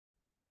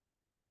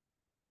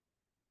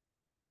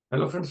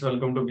Hello friends,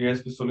 welcome to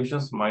BISP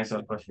Solutions.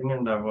 Myself Ashwin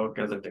and I work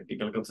as a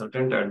technical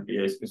consultant at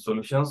BISP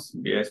Solutions.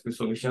 BISP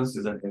Solutions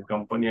is a tech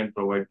company and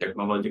provide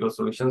technological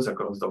solutions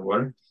across the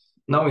world.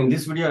 Now in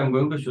this video, I'm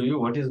going to show you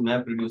what is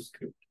MapReduce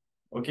script.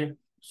 Okay,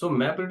 so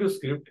MapReduce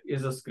script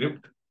is a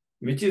script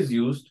which is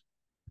used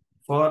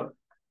for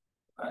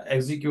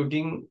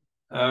executing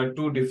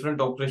two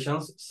different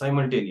operations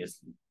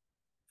simultaneously.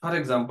 For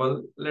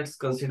example, let's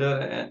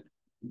consider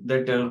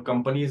that a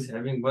company is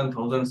having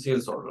 1,000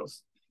 sales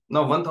orders.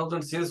 Now,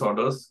 1,000 sales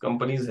orders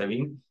company is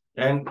having,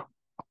 and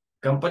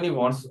company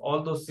wants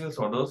all those sales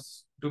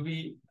orders to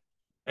be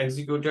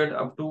executed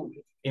up to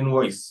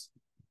invoice.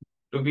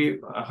 The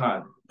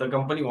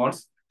company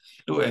wants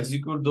to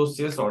execute those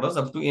sales orders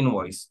up to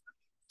invoice.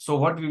 So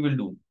what we will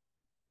do?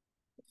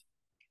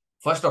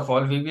 First of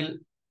all, we will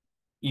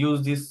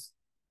use this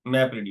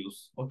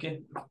MapReduce. Okay.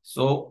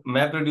 So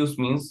MapReduce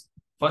means,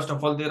 first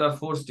of all, there are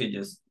four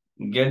stages.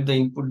 Get the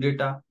input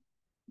data,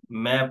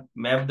 map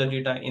the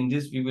data. In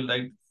this we will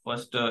write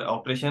first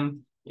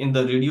operation. In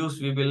the reduce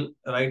we will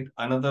write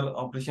another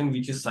operation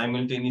which is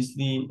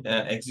simultaneously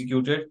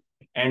executed,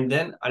 and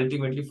then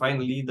ultimately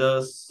finally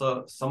the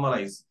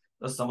summarize.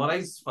 The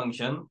summarize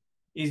function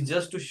is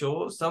just to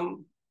show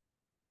some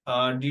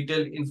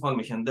detailed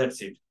information.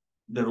 That's it.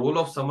 The role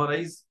of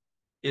summarize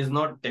is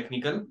not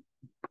technical.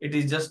 It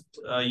is just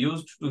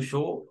used to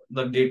show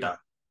the data,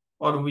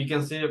 or we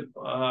can say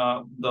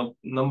the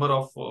number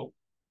of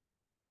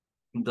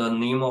the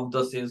name of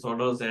the sales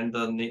orders and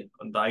the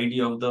ID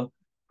of the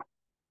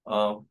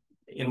uh,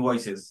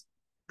 invoices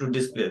to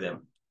display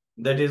them.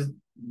 That is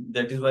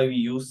why we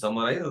use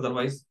summarize.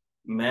 Otherwise,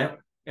 map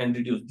and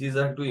reduce. These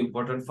are two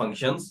important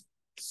functions.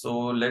 So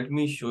let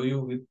me show you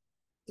with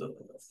the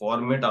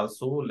format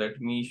also. Let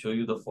me show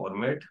you the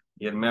format.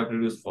 Here, map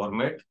reduce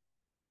format.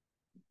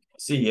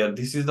 See here,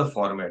 this is the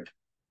format.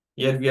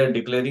 Here we are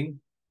declaring,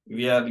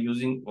 we are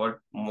using what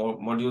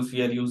modules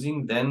we are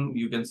using. Then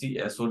you can see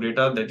SO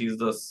data, that is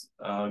the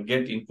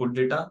get input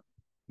data,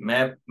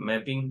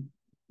 mapping.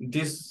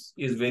 This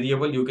is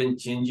variable. You can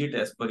change it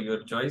as per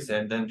your choice,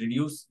 and then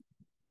reduce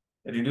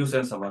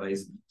and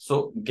summarize.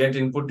 So get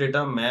input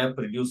data, map,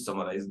 reduce,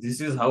 summarize.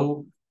 This is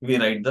how we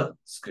write the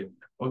script.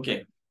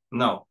 Okay.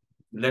 Now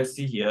let's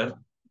see here.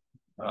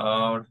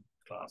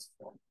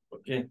 Transform.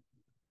 Okay.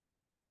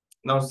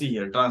 Now see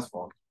here,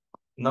 transform.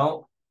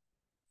 Now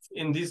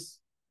in this,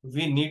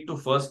 we need to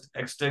first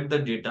extract the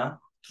data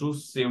through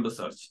saved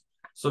search.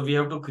 So we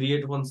have to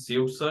create one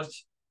saved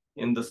search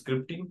in the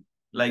scripting.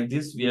 Like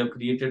this, we have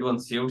created one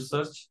saved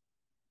search,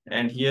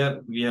 and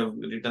here we have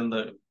written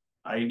the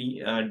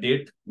ID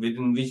date,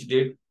 within which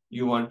date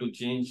you want to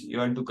change, you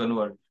want to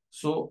convert.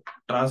 So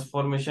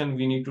transformation,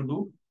 we need to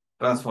do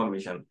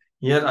transformation.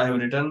 Here I have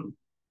written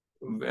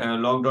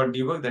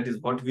log.debug, that is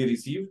what we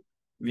received.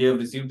 We have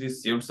received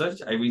this saved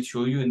search. I will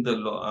show you in the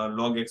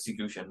log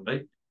execution,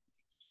 right?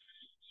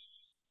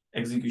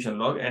 Execution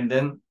log, and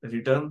then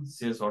return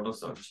sales order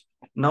search.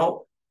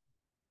 Now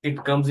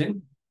it comes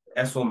in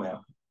SO map.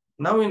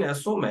 Now in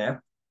SO map,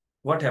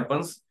 what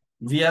happens?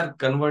 We are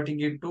converting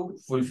it to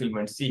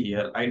fulfillment. See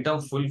here, item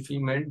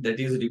fulfillment,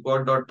 that is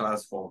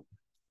record.transform.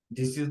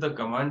 This is the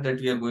command that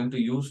we are going to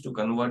use to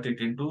convert it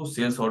into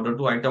sales order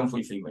to item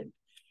fulfillment.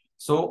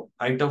 So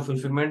item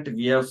fulfillment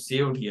we have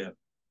saved here,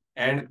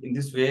 and in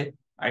this way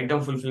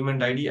item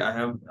fulfillment ID I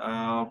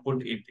have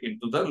put it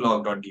into the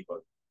log.debug.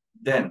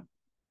 Then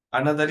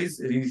another is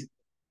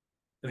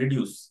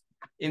reduce.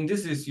 In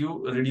this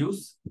issue,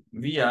 reduce,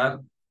 we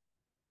are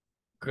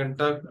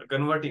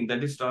converting,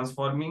 that is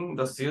transforming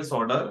the sales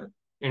order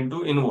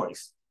into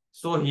invoice.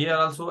 So here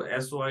also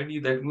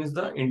SOID, that means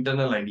the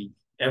internal ID.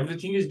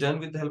 Everything is done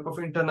with the help of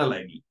internal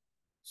ID.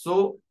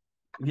 So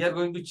we are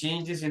going to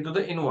change this into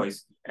the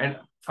invoice. And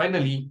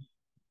finally,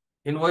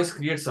 invoice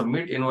create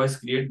submit, invoice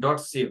create dot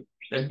save.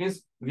 That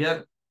means we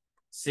are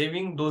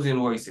saving those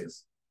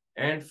invoices.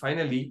 And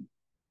finally,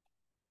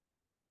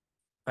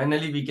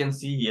 we can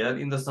see here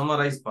in the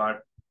summarize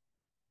part,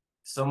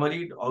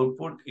 summary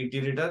output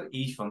iterator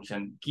each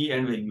function key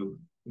and value.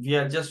 We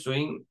are just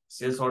showing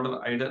sales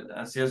order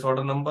ID, sales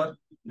order number,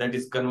 that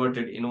is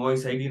converted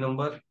invoice ID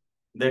number.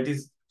 That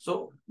is,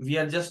 so we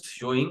are just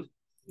showing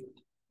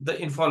the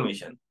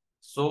information.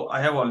 So I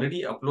have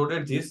already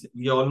uploaded this.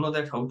 We all know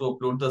that how to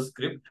upload the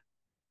script.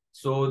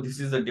 So this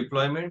is the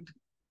deployment,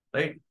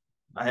 right?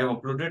 I have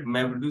uploaded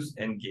MapReduce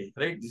NK,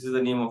 right? This is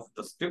the name of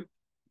the script.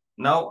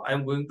 Now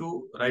I'm going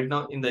to, right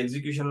now in the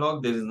execution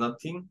log, there is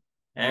nothing.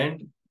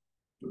 And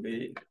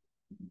today,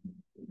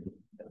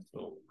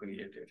 so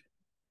created.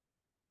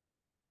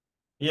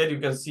 Here you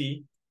can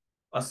see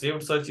a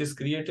saved search is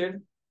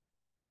created.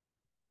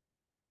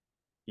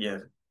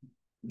 Here,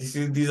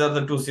 these are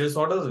the two sales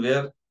orders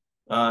where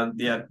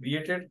they are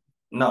created.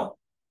 Now,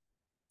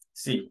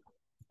 see,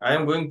 I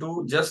am going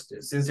to just,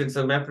 since it's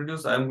a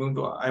MapReduce,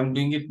 I'm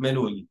doing it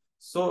manually.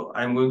 So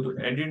I'm going to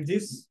edit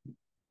this,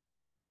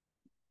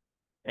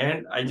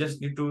 and I just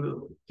need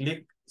to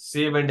click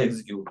save and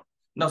execute.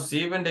 Now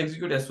save and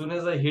execute, as soon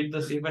as I hit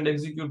the save and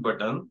execute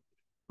button,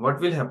 what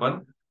will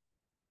happen?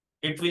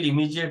 It will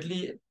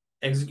immediately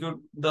execute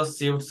the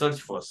saved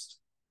search first.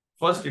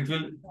 First, it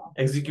will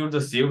execute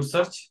the saved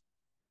search.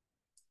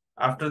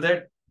 After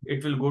that,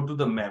 it will go to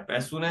the map.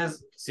 As soon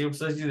as saved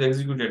search is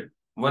executed,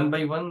 one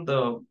by one,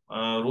 the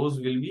rows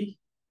will be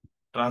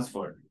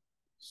transferred.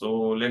 So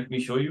let me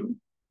show you.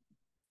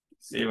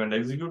 Save and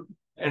execute.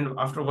 And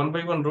after one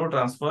by one row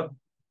transfer,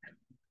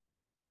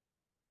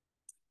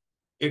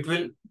 it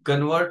will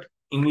convert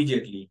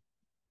immediately.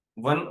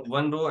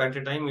 One row at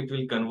a time, it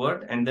will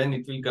convert, and then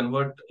it will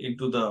convert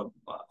into the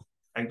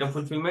item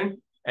fulfillment.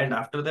 And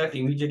after that,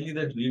 immediately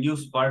that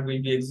reduced part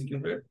will be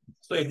executed.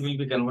 So it will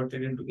be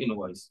converted into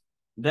invoice.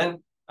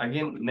 Then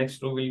again,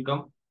 next row will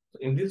come. So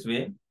in this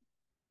way,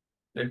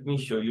 let me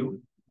show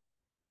you.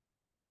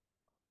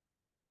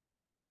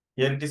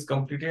 Here it is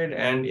completed,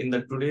 and in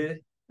the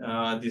today,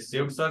 the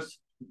saved search,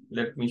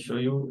 let me show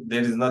you.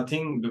 There is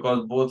nothing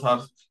because both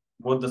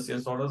the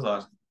sales orders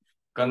are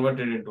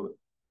converted into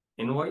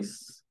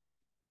invoice.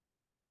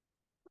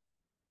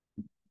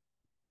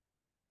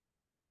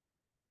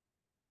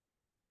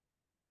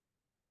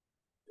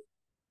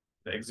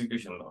 The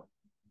execution now.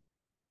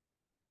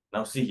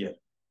 Now see here.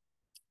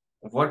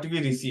 What we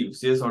receive,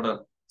 sales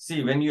order.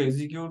 See, when you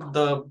execute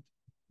the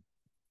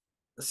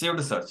saved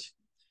search,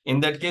 in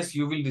that case,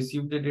 you will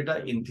receive the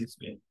data in this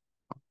way.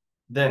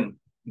 Then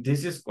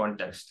this is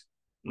context.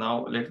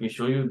 Now let me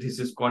show you. This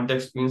is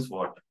context means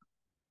what?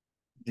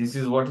 This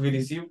is what we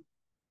receive.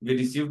 We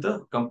receive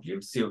the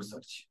complete saved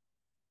search.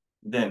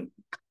 Then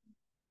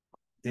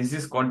this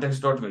is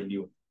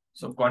context.value.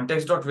 So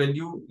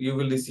context.value you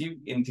will receive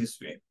in this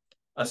way.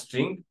 A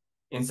string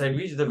inside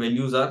which the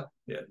values are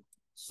there.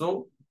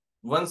 So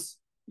once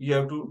you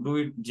have to do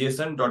it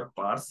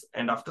JSON.parse,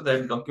 and after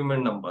that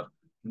document number,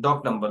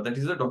 doc number, that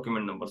is the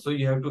document number. So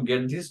you have to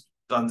get this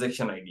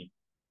transaction ID.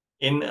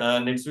 In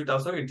NetSuite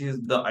also, it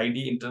is the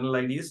ID, internal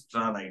ID is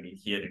tran ID.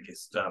 Here it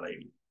is tran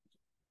ID,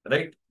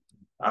 right?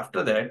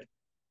 After that,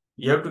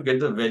 you have to get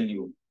the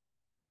value,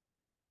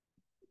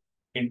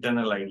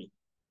 internal ID.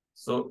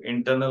 So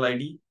internal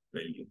ID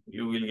value,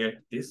 you will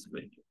get this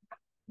value.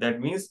 That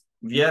means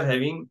we are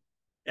having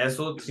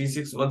SO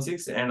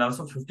 3616 and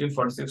also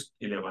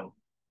 154611.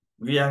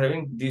 We are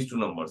having these two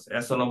numbers,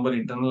 SO number,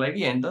 internal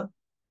ID, and the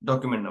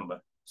document number.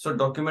 So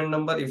document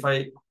number, if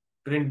I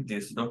print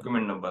this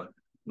document number,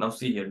 now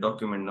see here,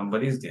 document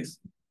number is this,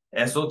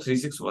 SO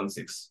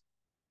 3616,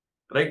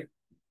 right?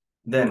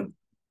 Then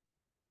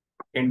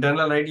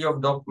internal ID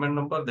of document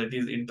number, that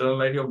is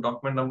internal ID of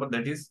document number,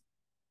 that is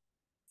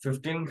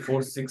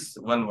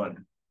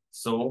 154611.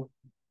 So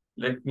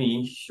let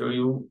me show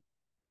you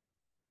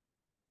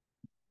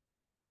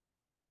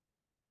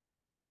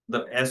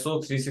the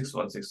SO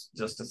 3616.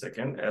 Just a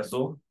second,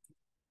 SO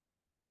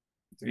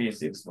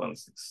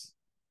 3616.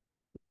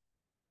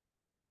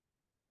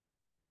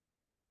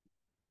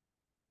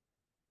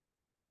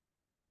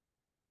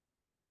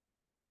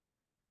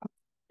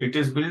 It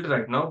is built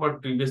right now,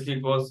 but previously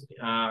it was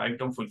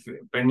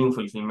pending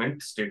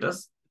fulfillment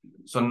status.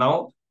 So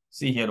now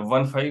see here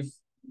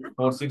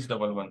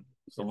 154611.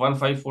 So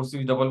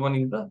 154611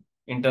 is the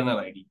internal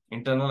ID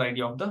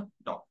of the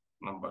doc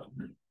number.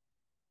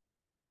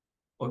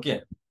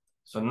 Okay.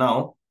 So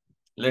now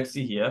let's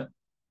see here.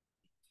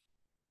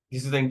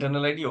 This is the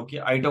internal ID.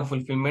 Okay, item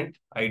fulfillment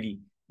ID.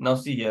 Now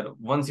see here,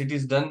 once it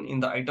is done in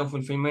the item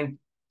fulfillment,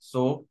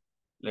 so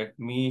let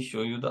me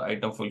show you the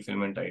item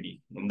fulfillment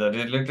ID. In the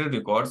related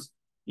records,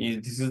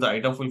 this is the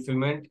item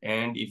fulfillment,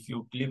 and if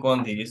you click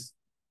on this,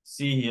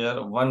 see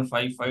here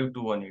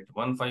 155218.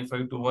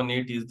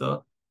 155218 is the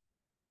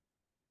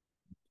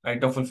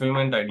item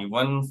fulfillment ID.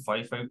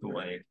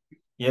 155218.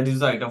 Here is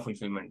the item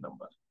fulfillment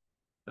number,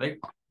 right?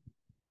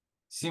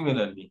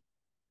 Similarly,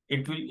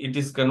 it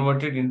is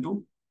converted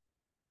into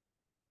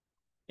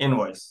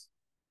invoice.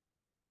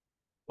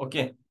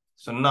 Okay,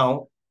 so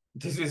now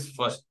this is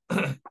first.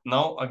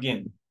 Now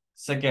again,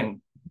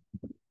 second,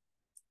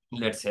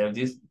 let's have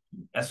this.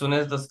 As soon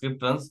as the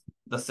script runs,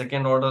 the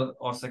second order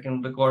or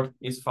second record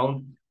is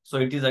found. So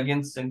it is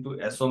again sent to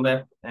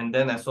SOMAP, and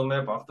then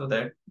SOMAP after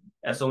that,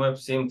 SOMAP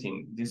same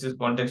thing. This is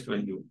context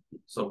value.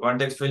 So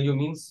context value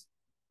means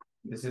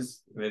this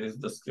is, where is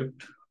the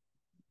script?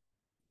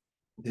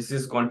 This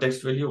is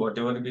context value,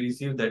 whatever we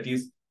receive, that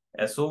is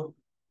SO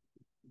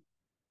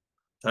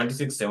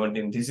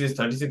 3617. This is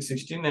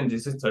 3616 and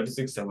this is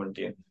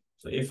 3617.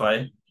 So if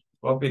I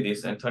copy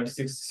this and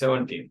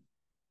 3617,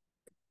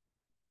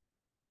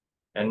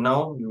 and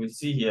now you will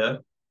see here,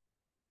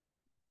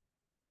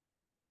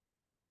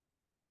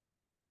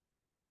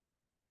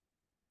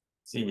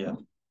 see here,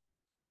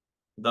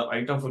 the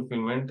item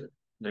fulfillment.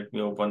 Let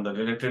me open the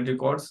related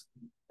records,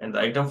 and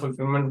the item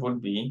fulfillment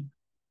would be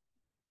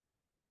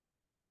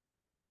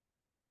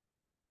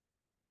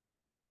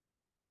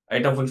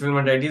item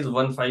fulfillment ID is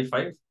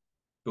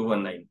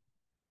 155219.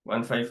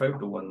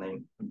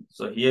 155219.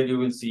 So here you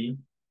will see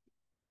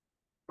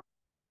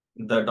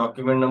the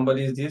document number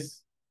is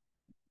this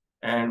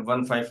and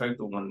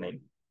 155219.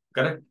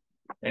 Correct?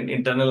 And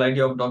internal ID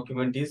of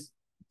document is,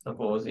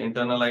 suppose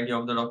internal ID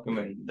of the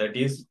document, that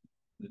is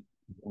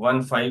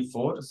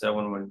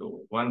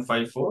 154712.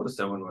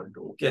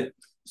 154712. Okay.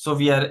 So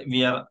we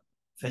are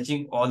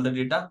fetching all the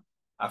data.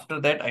 After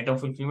that, item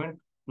fulfillment.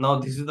 Now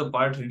this is the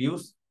part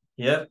reduce.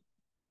 Here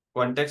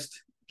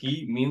context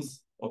key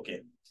means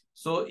okay.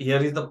 So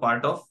here is the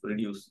part of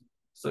reduce.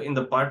 So in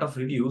the part of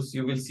reduce,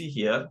 you will see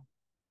here.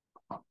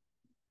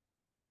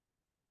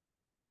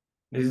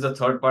 This is the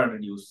third part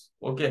reduce.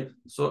 Okay.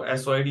 So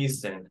SOID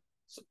is sent.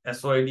 So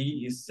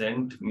SOID is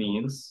sent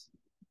means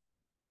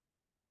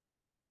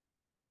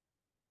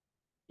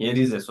here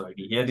is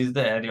SOID. Here is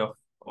the area of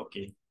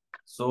okay.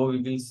 So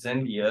we will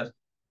send here.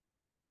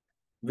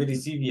 We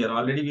receive here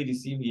already. We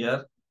receive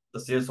here the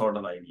sales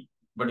order ID,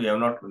 but we have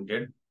not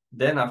printed.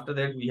 Then after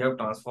that we have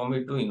transformed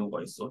it to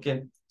invoice.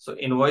 Okay. So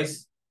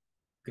invoice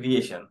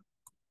creation.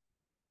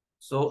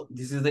 So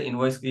this is the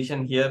invoice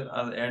creation here.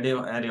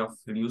 Array of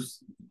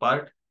reduce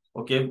part.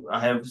 Okay. I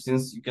have,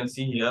 since you can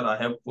see here, I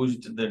have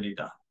pushed the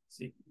data.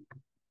 See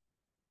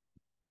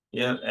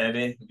here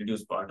array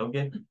reduce part.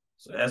 Okay.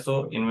 So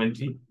SO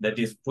inventory, that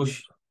is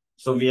push.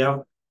 So we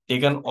have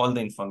taken all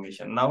the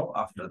information. Now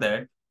after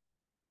that,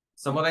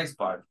 summarize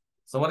part.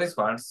 Summarize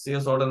part,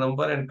 sales order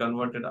number and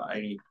converted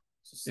ID.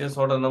 So sales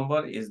order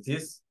number is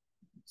this.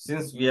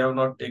 Since we have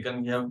not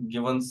taken, we have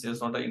given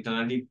sales order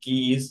internally,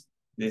 key is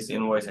this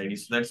invoice ID.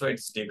 So that's why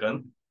it's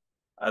taken.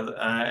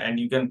 And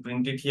you can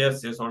print it here,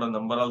 sales order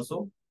number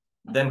also.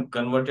 Then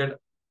converted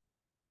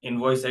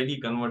invoice ID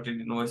is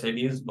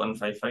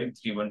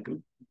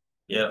 155312.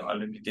 Here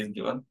already it is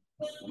given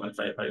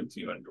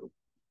 155312.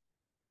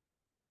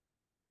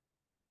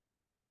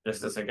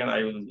 Just a second,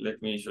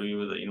 let me show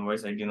you the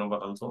invoice ID number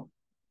also.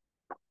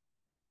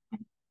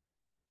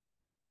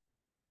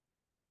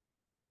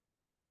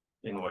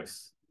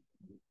 Invoice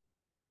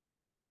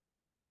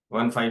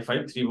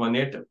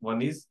 155318,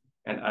 one is,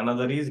 and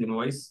another is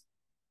invoice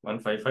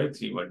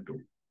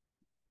 155312.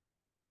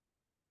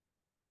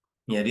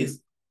 Here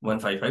is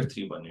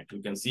 155318.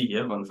 You can see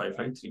here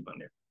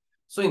 155318.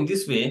 So in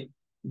this way,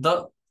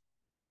 the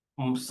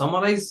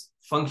summarize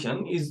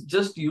function is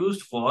just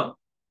used for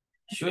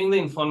showing the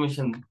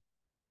information.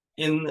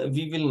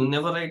 We will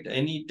never write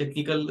any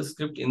technical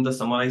script in the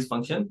summarize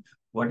function.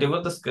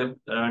 Whatever the script,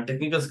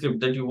 technical script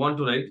that you want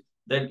to write,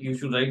 that you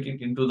should write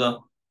it into the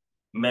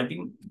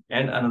mapping,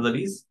 and another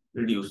is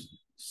reduce.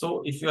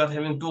 So if you are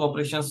having two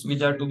operations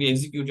which are to be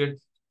executed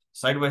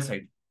side by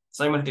side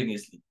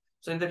simultaneously,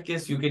 so in that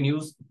case you can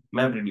use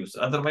MapReduce.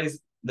 Otherwise,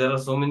 there are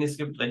so many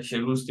scripts like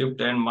schedule script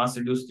and mass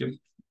reduce script.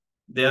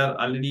 They are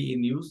already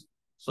in use.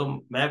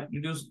 So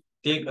MapReduce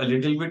take a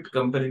little bit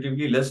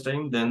comparatively less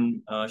time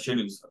than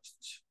schedule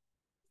search.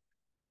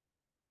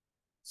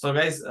 So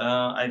guys,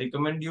 I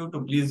recommend you to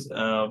please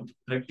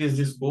practice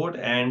this code,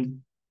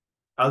 and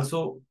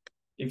also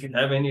if you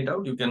have any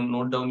doubt, you can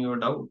note down your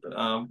doubt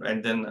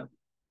and then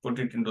put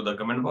it into the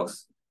comment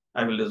box.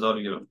 I will resolve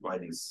your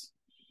queries.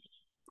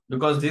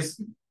 Because this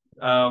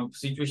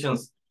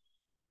situations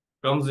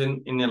comes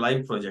in a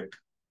live project.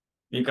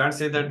 We can't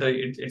say that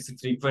it's a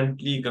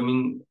frequently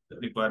coming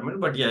requirement,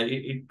 but yeah,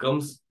 it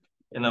comes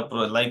in a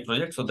live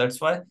project. So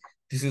that's why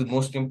this is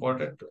most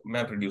important,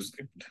 MapReduce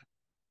script.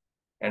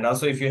 And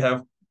also, if you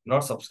have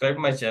not subscribed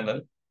my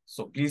channel,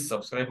 so please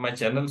subscribe my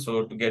channel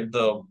so to get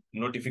the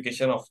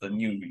notification of the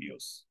new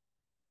videos.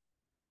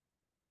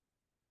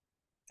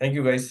 Thank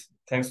you guys.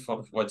 Thanks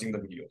for watching the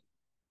video.